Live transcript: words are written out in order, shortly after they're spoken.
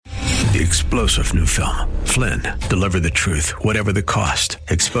The explosive new film, Flynn, deliver the truth, whatever the cost,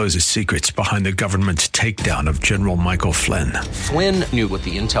 exposes secrets behind the government's takedown of General Michael Flynn. Flynn knew what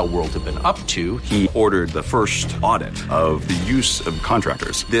the intel world had been up to. He ordered the first audit of the use of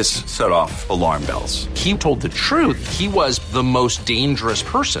contractors. This set off alarm bells. He told the truth. He was the most dangerous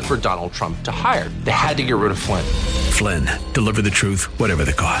person for Donald Trump to hire. They had to get rid of Flynn. Flynn, deliver the truth, whatever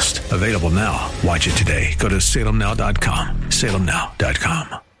the cost. Available now. Watch it today. Go to salemnow.com.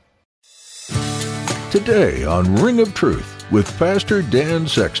 salemnow.com. Today on Ring of Truth with Pastor Dan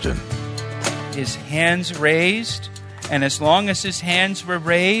Sexton. His hands raised, and as long as his hands were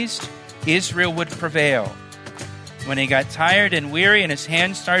raised, Israel would prevail. When he got tired and weary and his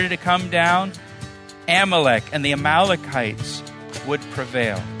hands started to come down, Amalek and the Amalekites would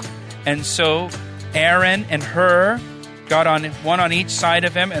prevail. And so Aaron and Hur got on one on each side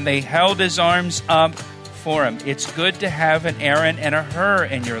of him, and they held his arms up for him. It's good to have an Aaron and a Hur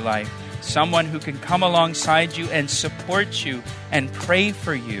in your life. Someone who can come alongside you and support you and pray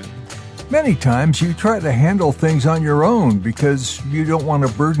for you. Many times you try to handle things on your own because you don't want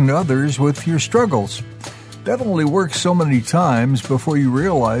to burden others with your struggles. That only works so many times before you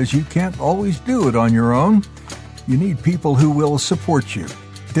realize you can't always do it on your own. You need people who will support you.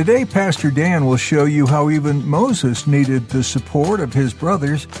 Today, Pastor Dan will show you how even Moses needed the support of his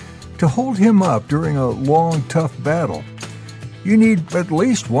brothers to hold him up during a long, tough battle. You need at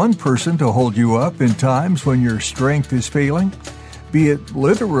least one person to hold you up in times when your strength is failing, be it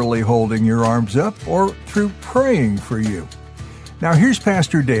literally holding your arms up or through praying for you. Now here's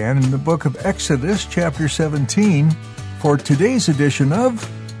Pastor Dan in the book of Exodus, chapter 17, for today's edition of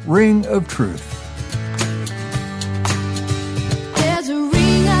Ring of Truth. There's a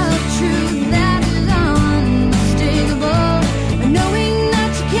ring of truth that is unmistakable, knowing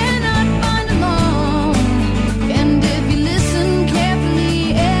that you cannot find alone. And if you listen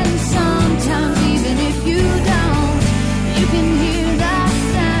carefully, and sometimes even if you don't, you can hear that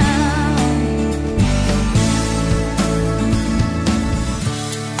sound.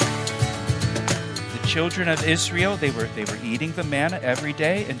 The children of Israel, they were eating the manna every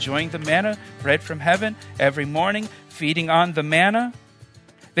day, enjoying the manna, bread from heaven, every morning, feeding on the manna.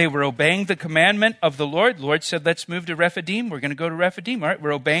 They were obeying the commandment of the Lord. The Lord said, let's move to Rephidim. We're going to go to Rephidim. All right,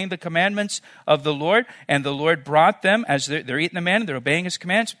 we're obeying the commandments of the Lord. And the Lord brought them, as they're eating the manna, they're obeying his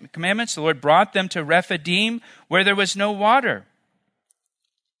commandments. The Lord brought them to Rephidim, where there was no water,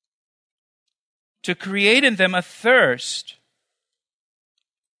 to create in them a thirst,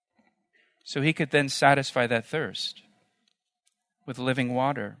 so he could then satisfy that thirst with living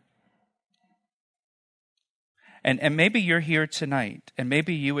water. And maybe you're here tonight, and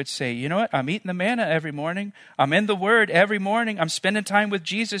maybe you would say, you know what, I'm eating the manna every morning. I'm in the Word every morning. I'm spending time with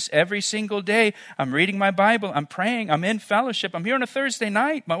Jesus every single day. I'm reading my Bible. I'm praying. I'm in fellowship. I'm here on a Thursday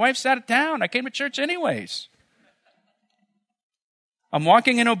night. My wife's out of town. I came to church anyways. I'm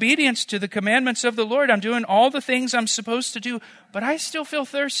walking in obedience to the commandments of the Lord. I'm doing all the things I'm supposed to do, but I still feel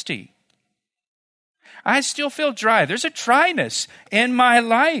thirsty. I still feel dry. There's a dryness in my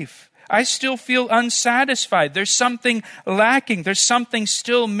life. I still feel unsatisfied. There's something lacking. There's something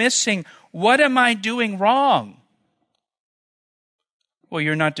still missing. What am I doing wrong? Well,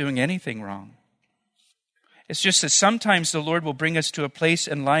 you're not doing anything wrong. It's just that sometimes the Lord will bring us to a place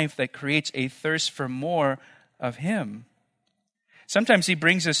in life that creates a thirst for more of Him. Sometimes He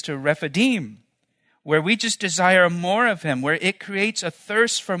brings us to Rephidim, where we just desire more of Him, where it creates a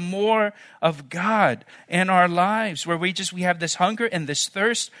thirst for more of God in our lives, where we have this hunger and this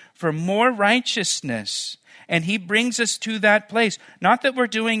thirst for more righteousness. And He brings us to that place. Not that we're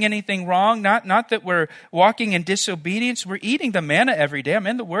doing anything wrong, not that we're walking in disobedience. We're eating the manna every day. I'm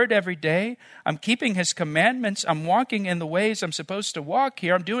in the Word every day. I'm keeping His commandments. I'm walking in the ways I'm supposed to walk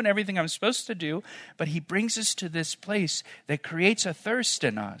here. I'm doing everything I'm supposed to do. But He brings us to this place that creates a thirst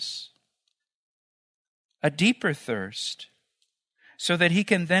in us. A deeper thirst, so that He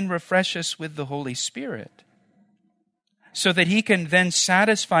can then refresh us with the Holy Spirit, so that He can then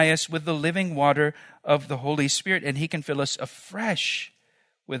satisfy us with the living water of the Holy Spirit, and He can fill us afresh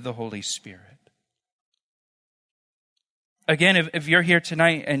with the Holy Spirit. Again, if you're here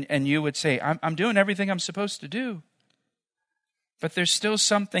tonight and you would say, I'm doing everything I'm supposed to do, but there's still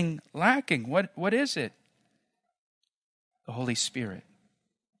something lacking. What is it? The Holy Spirit.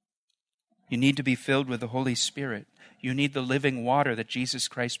 You need to be filled with the Holy Spirit. You need the living water that Jesus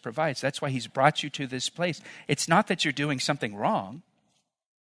Christ provides. That's why He's brought you to this place. It's not that you're doing something wrong.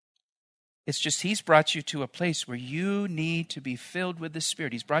 It's just He's brought you to a place where you need to be filled with the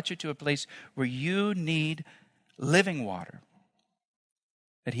Spirit. He's brought you to a place where you need living water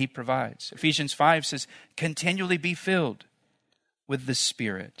that He provides. Ephesians 5 says, continually be filled with the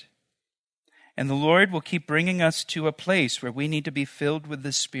Spirit. And the Lord will keep bringing us to a place where we need to be filled with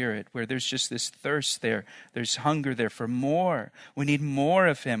the Spirit, where there's just this thirst there. There's hunger there for more. We need more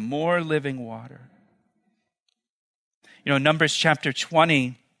of Him, more living water. You know, Numbers chapter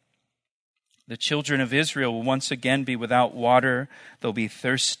 20, the children of Israel will once again be without water. They'll be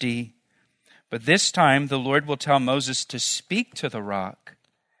thirsty. But this time, the Lord will tell Moses to speak to the rock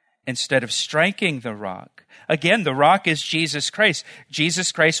instead of striking the rock. Again, the rock is Jesus Christ.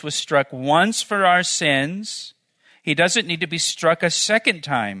 Jesus Christ was struck once for our sins. He doesn't need to be struck a second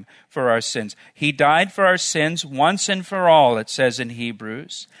time for our sins. He died for our sins once and for all, it says in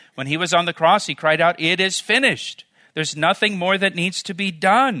Hebrews. When He was on the cross, He cried out, "It is finished." There's nothing more that needs to be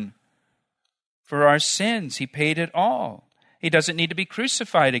done for our sins. He paid it all. He doesn't need to be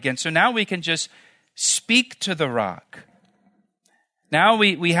crucified again. So now we can just speak to the rock. Now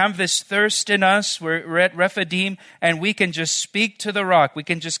we have this thirst in us. We're at Rephidim, and we can just speak to the rock. We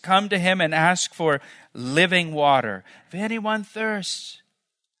can just come to Him and ask for living water. If anyone thirsts,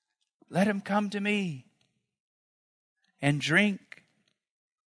 let him come to me and drink.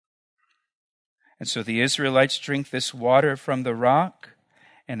 And so the Israelites drink this water from the rock,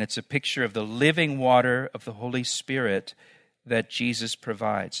 and it's a picture of the living water of the Holy Spirit that Jesus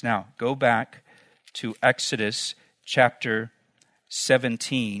provides. Now, go back to Exodus chapter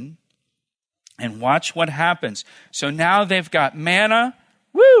 17 and watch what happens. So now they've got manna,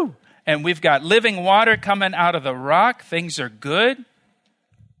 woo, and we've got living water coming out of the rock. Things are good.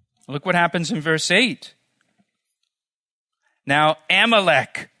 Look what happens in verse 8. Now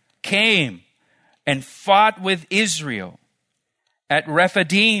Amalek came and fought with Israel at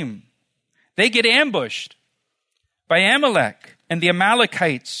Rephidim. They get ambushed by Amalek and the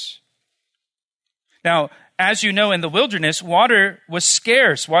Amalekites. Now, as you know, in the wilderness, water was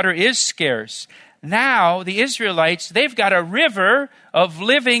scarce. Water is scarce. Now, the Israelites, they've got a river of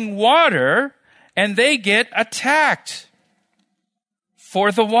living water, and they get attacked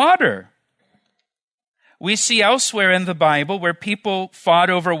for the water. We see elsewhere in the Bible where people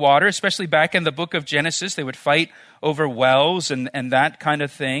fought over water, especially back in the book of Genesis. They would fight over wells and that kind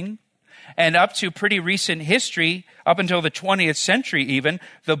of thing. And up to pretty recent history, up until the 20th century even,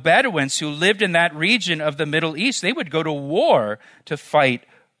 the Bedouins who lived in that region of the Middle East, they would go to war to fight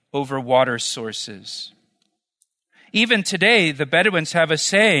over water sources. Even today, the Bedouins have a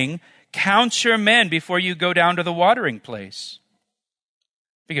saying, count your men before you go down to the watering place,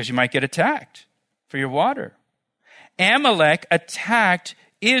 because you might get attacked for your water. Amalek attacked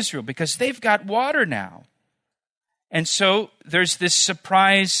Israel because they've got water now. And so there's this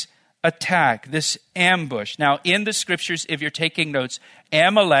surprise attack, this ambush. Now, in the scriptures, if you're taking notes,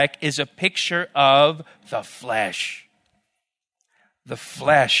 Amalek is a picture of the flesh. The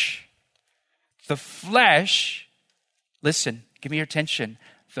flesh. The flesh, listen, give me your attention.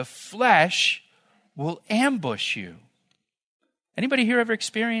 The flesh will ambush you. Anybody here ever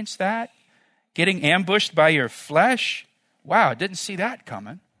experienced that? Getting ambushed by your flesh? Wow, didn't see that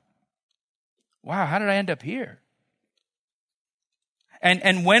coming. Wow, how did I end up here?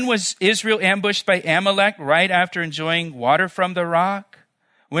 And when was Israel ambushed by Amalek? Right after enjoying water from the rock?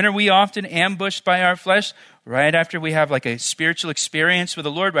 When are we often ambushed by our flesh? Right after we have like a spiritual experience with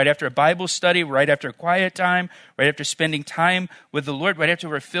the Lord, right after a Bible study, right after a quiet time, right after spending time with the Lord, right after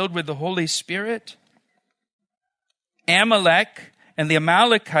we're filled with the Holy Spirit. Amalek and the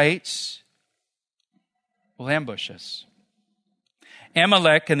Amalekites will ambush us.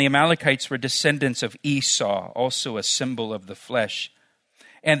 Amalek and the Amalekites were descendants of Esau, also a symbol of the flesh.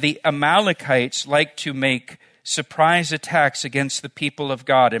 And the Amalekites like to make surprise attacks against the people of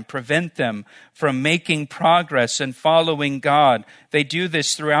God and prevent them from making progress and following God. They do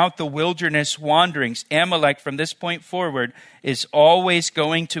this throughout the wilderness wanderings. Amalek, from this point forward, is always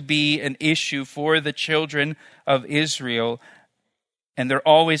going to be an issue for the children of Israel. And they're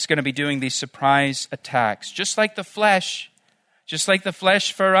always going to be doing these surprise attacks. Just like the flesh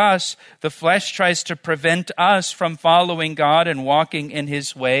for us, the flesh tries to prevent us from following God and walking in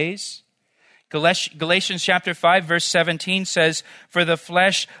His ways. Galatians chapter 5 verse 17 says, "For the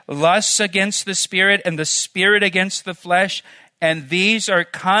flesh lusts against the Spirit, and the Spirit against the flesh, and these are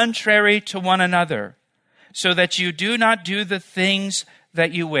contrary to one another, so that you do not do the things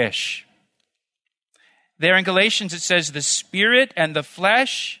that you wish." There in Galatians it says the Spirit and the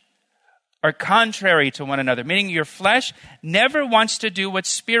flesh are contrary to one another, meaning your flesh never wants to do what's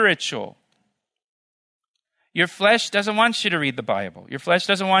spiritual. Your flesh doesn't want you to read the Bible. Your flesh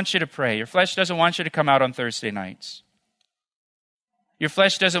doesn't want you to pray. Your flesh doesn't want you to come out on Thursday nights. Your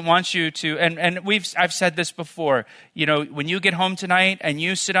flesh doesn't want you to, I've said this before, you know, when you get home tonight and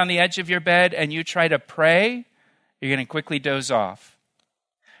you sit on the edge of your bed and you try to pray, you're going to quickly doze off.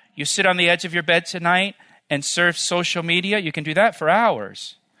 You sit on the edge of your bed tonight and surf social media. You can do that for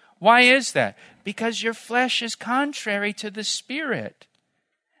hours. Why is that? Because your flesh is contrary to the Spirit.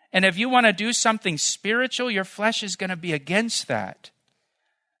 And if you want to do something spiritual, your flesh is going to be against that.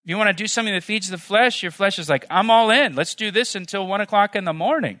 If you want to do something that feeds the flesh, your flesh is like, I'm all in. Let's do this until 1 o'clock in the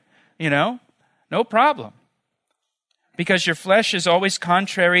morning. No problem. Because your flesh is always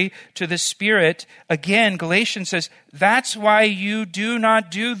contrary to the Spirit. Again, Galatians says, that's why you do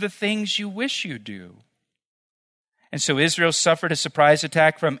not do the things you wish you do. And so Israel suffered a surprise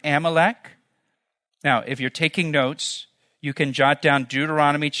attack from Amalek. Now, if you're taking notes, you can jot down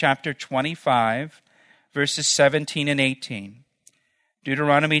Deuteronomy chapter 25, verses 17 and 18.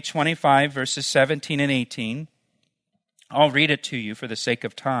 Deuteronomy 25, verses 17 and 18. I'll read it to you for the sake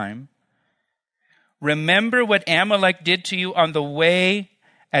of time. Remember what Amalek did to you on the way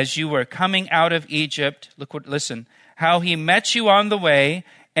as you were coming out of Egypt. Listen, how he met you on the way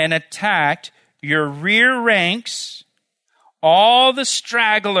and attacked your rear ranks, all the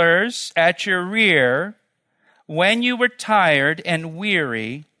stragglers at your rear, when you were tired and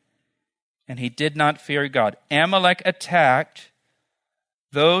weary, and he did not fear God. Amalek attacked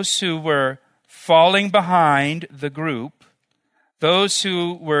those who were falling behind the group, those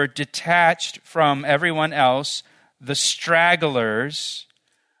who were detached from everyone else, the stragglers,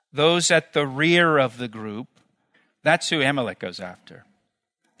 those at the rear of the group. That's who Amalek goes after.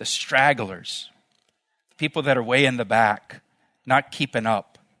 The stragglers, people that are way in the back, not keeping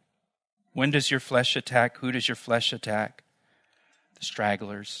up. When does your flesh attack? Who does your flesh attack? The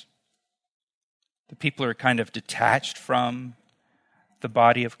stragglers. The people who are kind of detached from the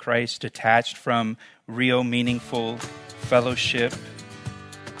body of Christ, detached from real, meaningful fellowship.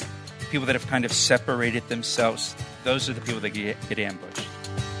 People that have kind of separated themselves. Those are the people that get ambushed.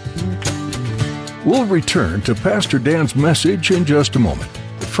 We'll return to Pastor Dan's message in just a moment.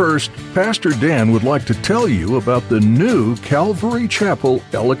 First, Pastor Dan would like to tell you about the new Calvary Chapel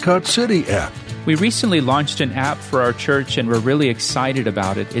Ellicott City app. We recently launched an app for our church, and we're really excited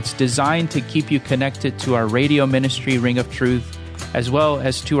about it. It's designed to keep you connected to our radio ministry, Ring of Truth, as well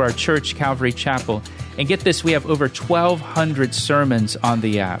as to our church, Calvary Chapel. And get this, we have over 1,200 sermons on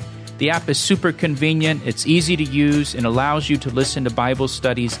the app. The app is super convenient, it's easy to use, and allows you to listen to Bible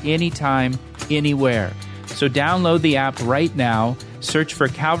studies anytime, anywhere. So download the app right now, search for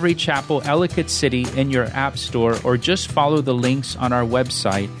Calvary Chapel Ellicott City in your app store, or just follow the links on our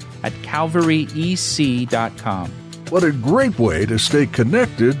website at calvaryec.com. What a great way to stay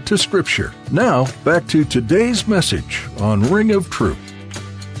connected to Scripture. Now, back to today's message on Ring of Truth.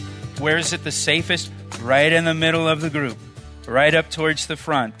 Where is it the safest? Right in the middle of the group. Right up towards the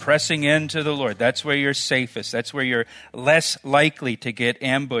front, pressing into the Lord. That's where you're safest. That's where you're less likely to get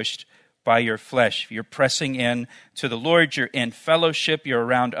ambushed by your flesh. If you're pressing in to the Lord, you're in fellowship, you're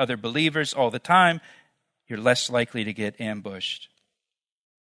around other believers all the time, you're less likely to get ambushed.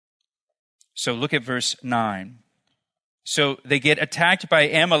 So look at verse 9. So they get attacked by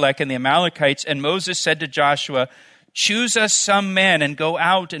Amalek and the Amalekites, and Moses said to Joshua, "Choose us some men and go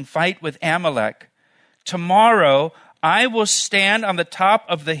out and fight with Amalek. Tomorrow I will stand on the top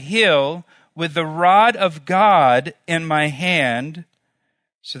of the hill with the rod of God in my hand."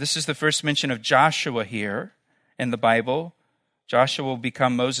 So this is the first mention of Joshua here in the Bible. Joshua will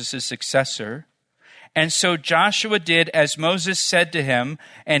become Moses' successor. And so Joshua did as Moses said to him,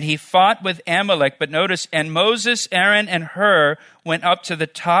 and he fought with Amalek. But notice, and Moses, Aaron, and Hur went up to the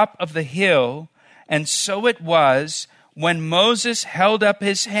top of the hill. And so it was, when Moses held up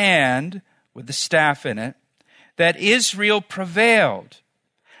his hand with the staff in it, that Israel prevailed.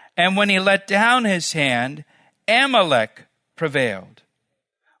 And when he let down his hand, Amalek prevailed.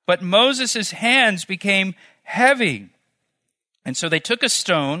 But Moses' hands became heavy. And so they took a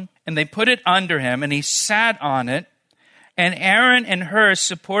stone and they put it under him, and he sat on it. And Aaron and Hur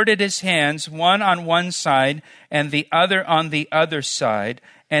supported his hands, one on one side and the other on the other side.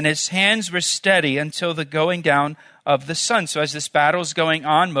 And his hands were steady until the going down of the sun. So as this battle is going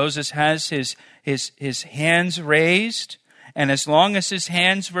on, Moses has his hands raised. And as long as his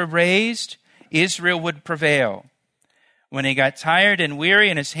hands were raised, Israel would prevail. When he got tired and weary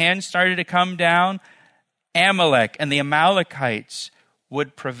and his hands started to come down, Amalek and the Amalekites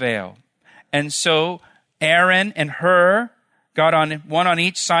would prevail. And so Aaron and Hur got on one on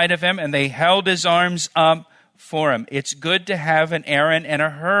each side of him, and they held his arms up for him. It's good to have an Aaron and a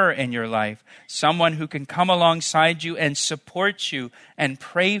Hur in your life, someone who can come alongside you and support you and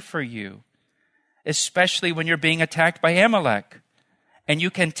pray for you, especially when you're being attacked by Amalek. And you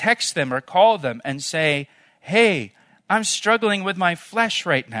can text them or call them and say, "Hey, I'm struggling with my flesh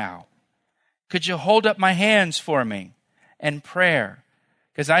right now. Could you hold up my hands for me in prayer?"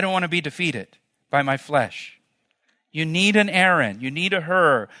 because I don't want to be defeated by my flesh. You need an Aaron. You need a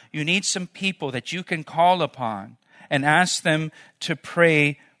Hur. You need some people that you can call upon and ask them to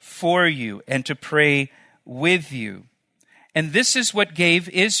pray for you and to pray with you. And this is what gave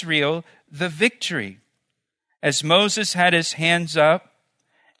Israel the victory. As Moses had his hands up,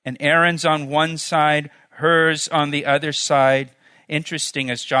 and Aaron's on one side, Hur's on the other side. Interesting,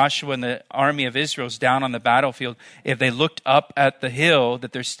 as Joshua and the army of Israel is down on the battlefield, if they looked up at the hill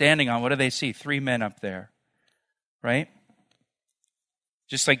that they're standing on, what do they see? 3 men up there, right?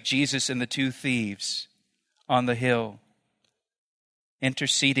 Just like Jesus and the 2 thieves on the hill,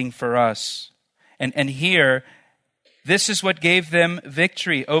 interceding for us. And here, this is what gave them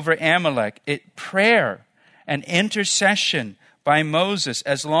victory over Amalek. Prayer and intercession by Moses.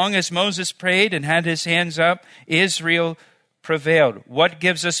 As long as Moses prayed and had his hands up, Israel prevailed. What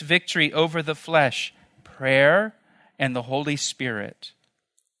gives us victory over the flesh? Prayer and the Holy Spirit.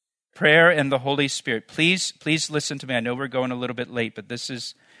 Prayer and the Holy Spirit. Please listen to me. I know we're going a little bit late, but this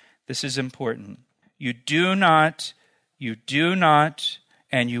is important. You do not,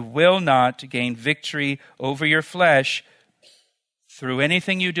 and you will not gain victory over your flesh through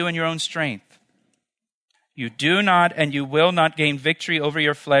anything you do in your own strength. You do not and you will not gain victory over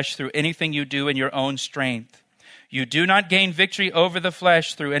your flesh through anything you do in your own strength. You do not gain victory over the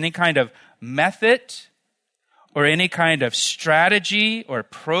flesh through any kind of method or any kind of strategy or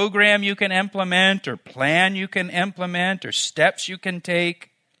program you can implement or plan you can implement or steps you can take,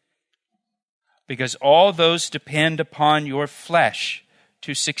 because all those depend upon your flesh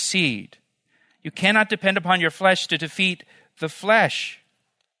to succeed. You cannot depend upon your flesh to defeat the flesh.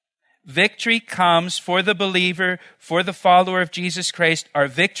 Victory comes for the believer, for the follower of Jesus Christ. Our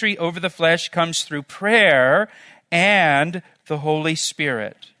victory over the flesh comes through prayer and the Holy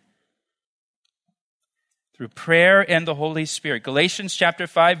Spirit. Through prayer and the Holy Spirit. Galatians chapter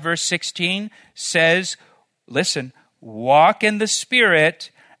 5, verse 16 says, listen, walk in the Spirit,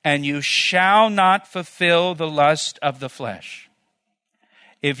 and you shall not fulfill the lust of the flesh.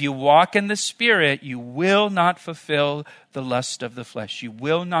 If you walk in the Spirit, you will not fulfill the lust of the flesh. You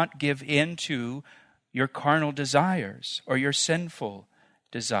will not give in to your carnal desires or your sinful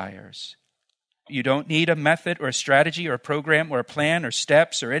desires. You don't need a method or a strategy or a program or a plan or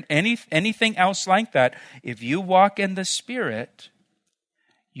steps or anything else like that. If you walk in the Spirit,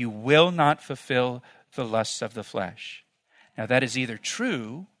 you will not fulfill the lusts of the flesh. Now that is either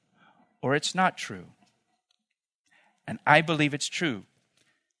true or it's not true. And I believe it's true,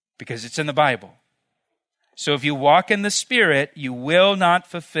 because it's in the Bible. So if you walk in the Spirit, you will not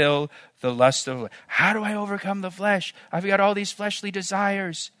fulfill the lust of the flesh. How do I overcome the flesh? I've got all these fleshly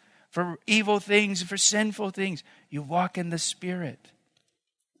desires for evil things, for sinful things. You walk in the Spirit.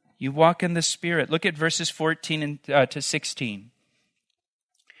 You walk in the Spirit. Look at verses 14 to 16.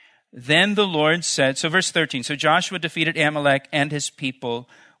 Then the Lord said, so verse 13, so Joshua defeated Amalek and his people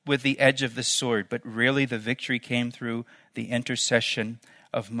with the edge of the sword, but really the victory came through the intercession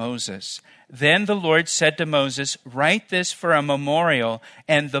of Moses. Then the Lord said to Moses, write this for a memorial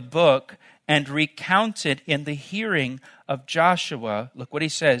and the book, and recount it in the hearing of Joshua. Look what he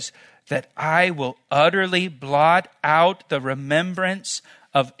says, that I will utterly blot out the remembrance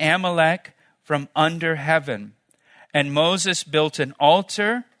of Amalek from under heaven. And Moses built an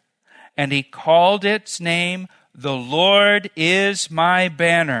altar, and he called its name, the Lord is my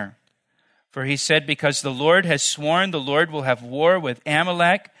banner. For he said, because the Lord has sworn, the Lord will have war with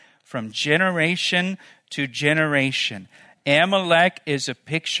Amalek from generation to generation. Amalek is a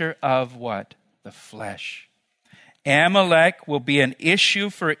picture of what? The flesh. Amalek will be an issue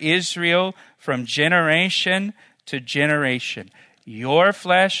for Israel from generation to generation. Your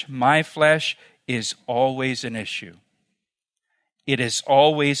flesh, my flesh, is always an issue. It is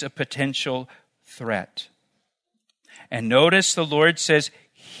always a potential threat. And notice the Lord says,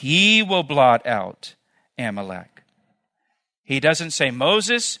 he will blot out Amalek. He doesn't say,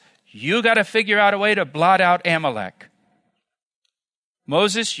 Moses, you got to figure out a way to blot out Amalek.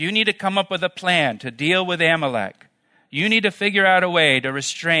 Moses, you need to come up with a plan to deal with Amalek. You need to figure out a way to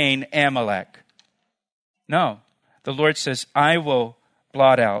restrain Amalek. No, the Lord says, I will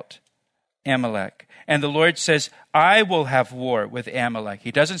blot out Amalek. And the Lord says, I will have war with Amalek.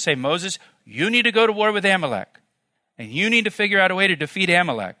 He doesn't say, Moses, you need to go to war with Amalek. And you need to figure out a way to defeat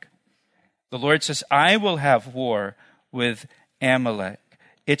Amalek. The Lord says, I will have war with Amalek.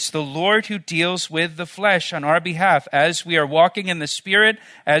 It's the Lord who deals with the flesh on our behalf. As we are walking in the Spirit,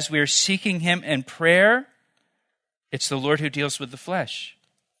 as we are seeking Him in prayer, it's the Lord who deals with the flesh.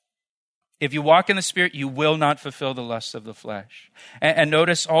 If you walk in the Spirit, you will not fulfill the lusts of the flesh. And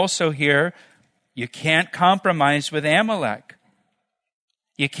notice also here, you can't compromise with Amalek.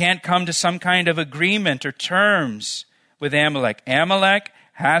 You can't come to some kind of agreement or terms with Amalek. Amalek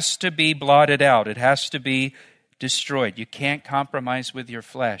has to be blotted out. It has to be destroyed. You can't compromise with your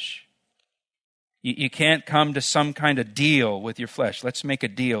flesh. You can't come to some kind of deal with your flesh. Let's make a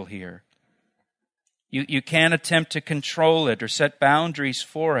deal here. You can't attempt to control it or set boundaries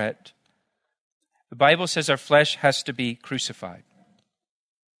for it. The Bible says our flesh has to be crucified.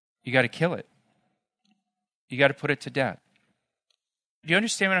 You got to kill it. You got to put it to death. Do you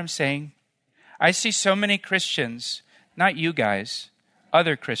understand what I'm saying? I see so many Christians, not you guys,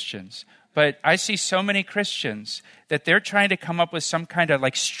 other Christians, but I see so many Christians that they're trying to come up with some kind of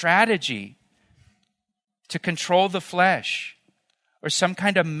like strategy to control the flesh, or some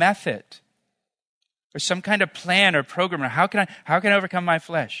kind of method, or some kind of plan or program. Or how can I overcome my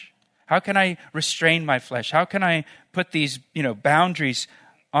flesh? How can I restrain my flesh? How can I put these, boundaries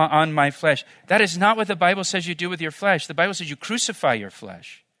on my flesh? That is not what the Bible says you do with your flesh. The Bible says you crucify your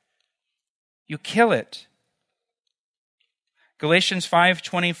flesh. You kill it. Galatians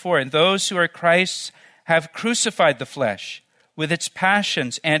 5:24, and those who are Christ's have crucified the flesh with its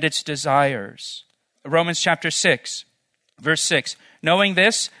passions and its desires. Romans chapter 6, verse 6, knowing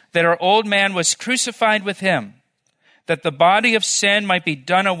this, that our old man was crucified with him, that the body of sin might be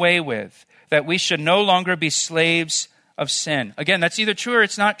done away with, that we should no longer be slaves of sin. Again, that's either true or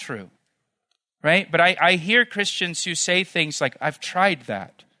it's not true, right? But I hear Christians who say things like, I've tried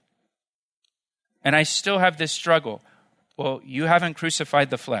that, and I still have this struggle. Well, you haven't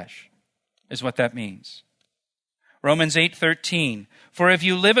crucified the flesh, is what that means. Romans 8:13, for if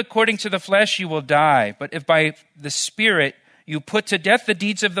you live according to the flesh, you will die. But if by the Spirit you put to death the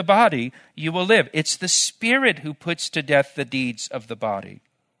deeds of the body, you will live. It's the Spirit who puts to death the deeds of the body.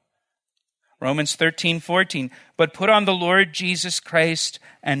 Romans 13:14, but put on the Lord Jesus Christ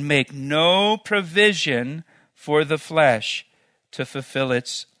and make no provision for the flesh to fulfill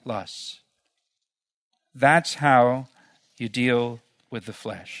its lusts. That's how you deal with the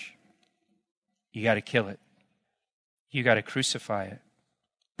flesh. You got to kill it. You got to crucify it.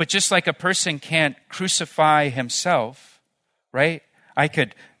 But just like a person can't crucify himself, right? I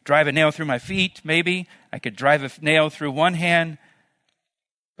could drive a nail through my feet, maybe. I could drive a nail through one hand,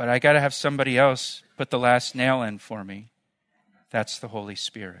 but I got to have somebody else put the last nail in for me. That's the Holy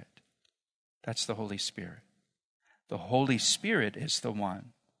Spirit. That's the Holy Spirit. The Holy Spirit is the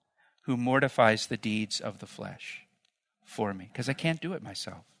one who mortifies the deeds of the flesh for me, because I can't do it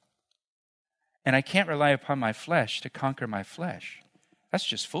myself. And I can't rely upon my flesh to conquer my flesh. That's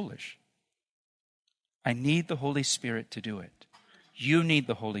just foolish. I need the Holy Spirit to do it. You need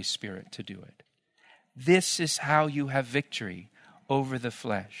the Holy Spirit to do it. This is how you have victory over the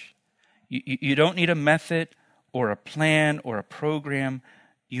flesh. You don't need a method or a plan or a program.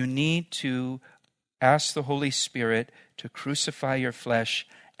 You need to ask the Holy Spirit to crucify your flesh,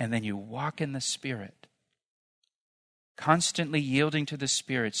 and then you walk in the Spirit. Constantly yielding to the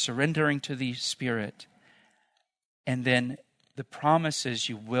Spirit, surrendering to the Spirit. And then the promise is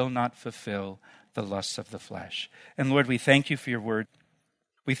you will not fulfill the lusts of the flesh. And Lord, we thank you for your word.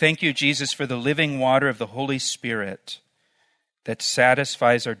 We thank you, Jesus, for the living water of the Holy Spirit that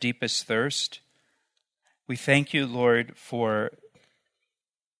satisfies our deepest thirst. We thank you, Lord, for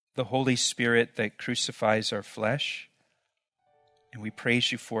the Holy Spirit that crucifies our flesh. And we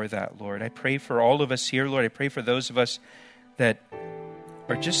praise you for that, Lord. I pray for all of us here, Lord. I pray for those of us that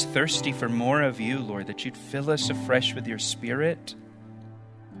are just thirsty for more of you, Lord, that you'd fill us afresh with your Spirit.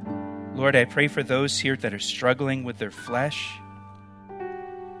 Lord, I pray for those here that are struggling with their flesh,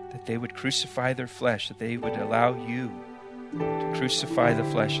 that they would crucify their flesh, that they would allow you to crucify the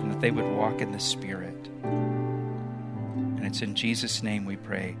flesh, and that they would walk in the Spirit. And it's in Jesus' name we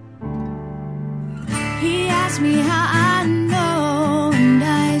pray. He asked me how I know, and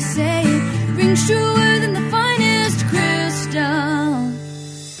I say it rings truer than the finest crystal.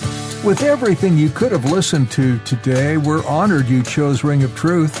 With everything you could have listened to today, we're honored you chose Ring of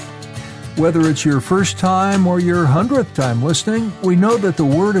Truth. Whether it's your first time or your 100th time listening, we know that the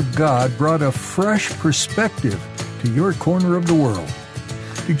Word of God brought a fresh perspective to your corner of the world.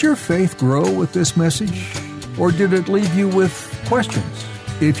 Did your faith grow with this message, or did it leave you with questions?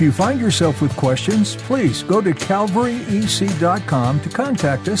 If you find yourself with questions, please go to calvaryec.com to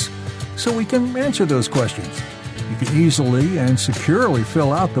contact us so we can answer those questions. You can easily and securely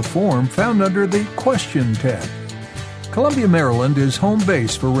fill out the form found under the Question tab. Columbia, Maryland is home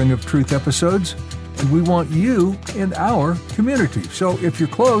base for Ring of Truth episodes, and we want you in our community. So if you're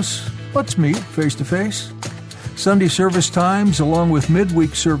close, let's meet face-to-face. Sunday service times along with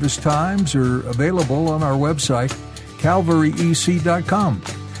midweek service times are available on our website, calvaryec.com.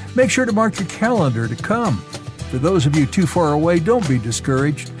 Make sure to mark your calendar to come. For those of you too far away, don't be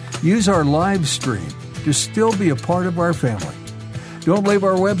discouraged. Use our live stream to still be a part of our family. Don't leave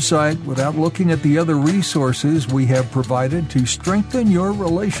our website without looking at the other resources we have provided to strengthen your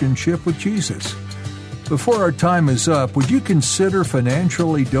relationship with Jesus. Before our time is up, would you consider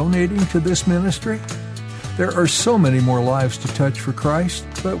financially donating to this ministry? There are so many more lives to touch for Christ,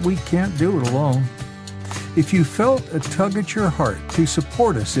 but we can't do it alone. If you felt a tug at your heart to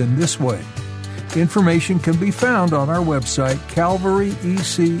support us in this way, information can be found on our website,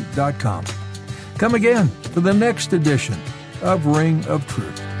 calvaryec.com. Come again for the next edition of Ring of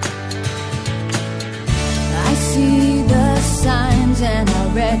Truth. I see the signs and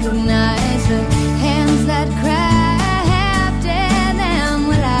I recognize the hands that crafted them.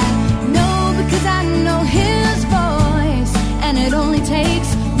 Well, I know because I know His voice, and it only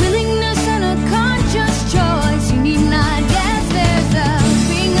takes willingness and a conscious choice. You need not guess, there's a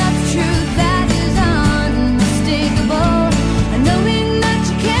ring of truth that is unmistakable, knowing that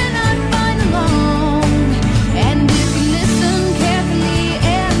you cannot find alone. And if you listen carefully,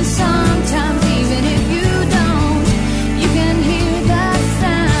 and sometimes even if you don't, you can hear the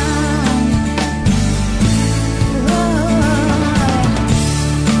sound.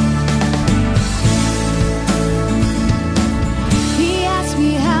 He asked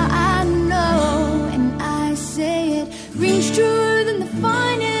me how I know, and I say it rings truer than the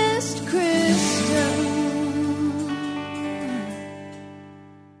finest crystal.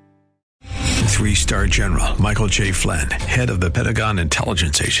 3-star General Michael J. Flynn, head of the Pentagon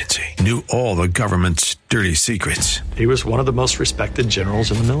Intelligence Agency, knew all the government's dirty secrets. He was one of the most respected generals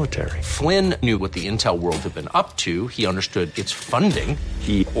in the military. Flynn knew what the intel world had been up to. He understood its funding.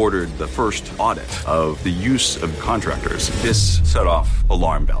 He ordered the first audit of the use of contractors. This set off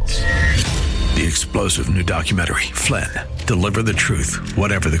alarm bells. The explosive new documentary, Flynn, Deliver the Truth,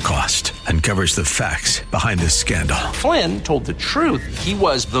 Whatever the Cost, uncovers the facts behind this scandal. Flynn told the truth. He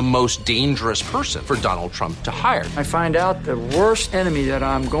was the most dangerous person for Donald Trump to hire. I find out the worst enemy that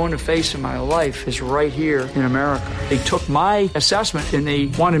I'm going to face in my life is right here in America. They took my assessment and they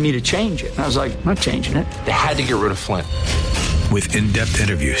wanted me to change it. And I was like, I'm not changing it. They had to get rid of Flynn. With in-depth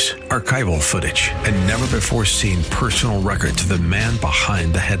interviews, archival footage, and never-before-seen personal records of the man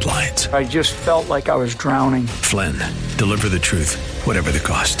behind the headlines. I just felt like I was drowning. Flynn, Deliver the Truth, Whatever the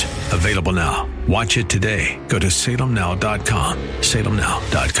Cost. Available now. Watch it today. Go to salemnow.com.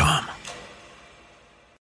 salemnow.com.